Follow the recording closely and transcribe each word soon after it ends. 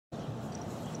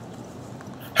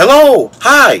Hello,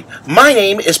 hi, my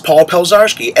name is Paul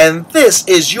Pelczarski, and this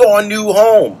is your new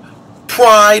home,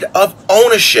 Pride of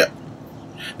Ownership.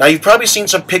 Now, you've probably seen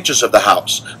some pictures of the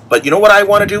house, but you know what I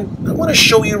want to do? I want to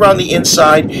show you around the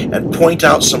inside and point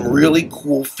out some really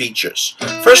cool features.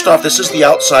 First off, this is the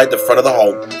outside, the front of the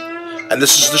home, and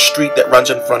this is the street that runs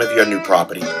in front of your new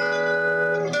property.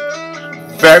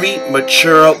 Very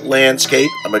mature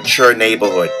landscape, a mature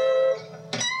neighborhood.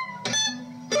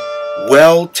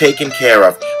 Well taken care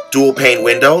of. Dual pane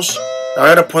windows. Now,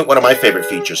 I'm going to point one of my favorite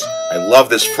features. I love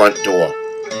this front door.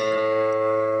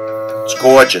 It's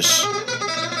gorgeous.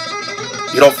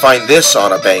 You don't find this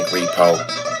on a bank repo.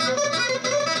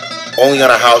 Only on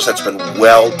a house that's been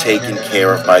well taken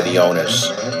care of by the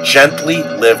owners. Gently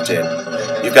lived in.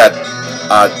 You've got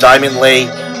diamond lay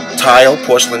tile,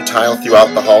 porcelain tile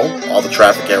throughout the home, all the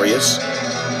traffic areas.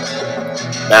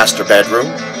 Master bedroom.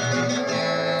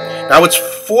 Now it's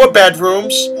 4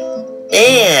 bedrooms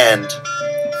and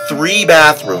 3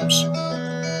 bathrooms.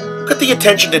 Look at the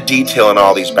attention to detail in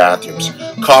all these bathrooms.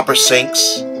 Copper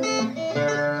sinks.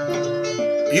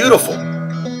 Beautiful.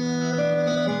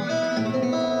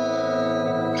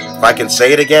 If I can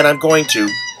say it again, I'm going to.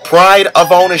 Pride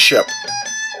of ownership.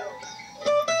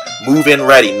 Move-in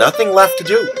ready. Nothing left to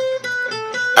do.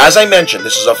 As I mentioned,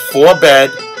 this is a 4-bed,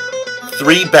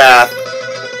 3-bath,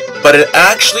 but it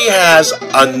actually has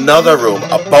another room,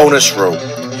 a bonus room.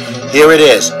 Here it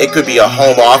is. It could be a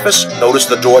home office. Notice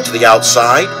the door to the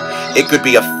outside. It could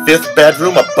be a 5th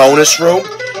bedroom, a bonus room.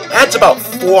 Adds about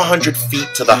 400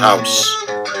 feet to the house.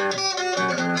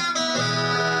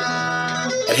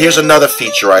 And here's another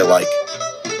feature I like.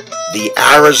 The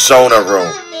Arizona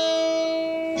room.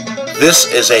 This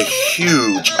is a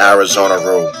huge Arizona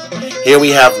room. Here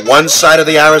we have one side of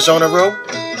the Arizona room,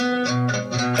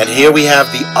 and here we have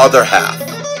the other half.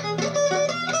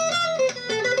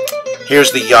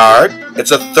 Here's the yard.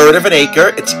 It's 1/3 of an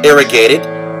acre. It's irrigated.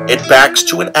 It backs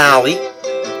to an alley.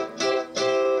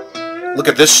 Look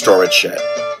at this storage shed.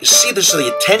 You see, this is the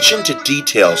attention to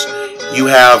details. You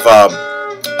have a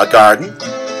garden.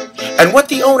 And what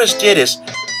the owners did is,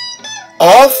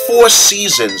 all 4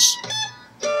 seasons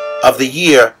of the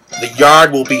year, the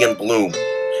yard will be in bloom.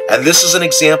 And this is an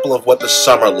example of what the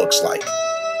summer looks like.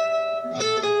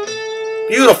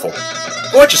 Beautiful.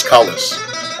 Gorgeous colors.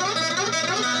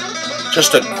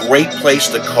 Just a great place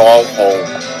to call home.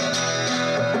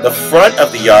 The front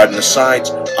of the yard and the sides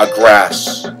are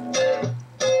grass.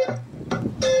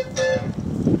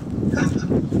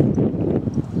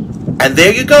 And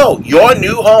there you go, your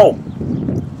new home.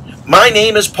 My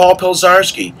name is Paul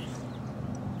Pelczarski.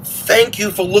 Thank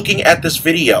you for looking at this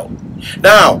video.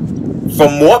 Now, for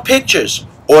more pictures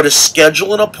or to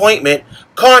schedule an appointment,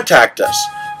 contact us.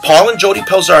 Paul and Jody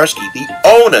Pelczarski, the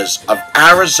owners of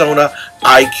Arizona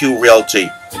IQ Realty.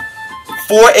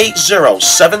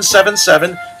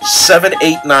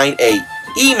 480-777-7898.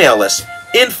 Email us,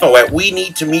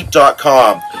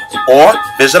 info@weneedtomeet.com, or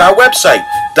visit our website,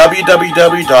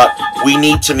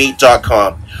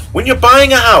 www.weneedtomeet.com. When you're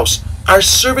buying a house, our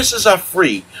services are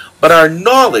free, but our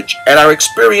knowledge and our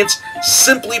experience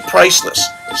simply priceless.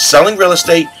 Selling real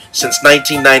estate since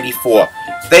 1994.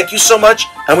 Thank you so much,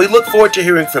 and we look forward to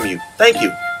hearing from you. Thank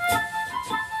you.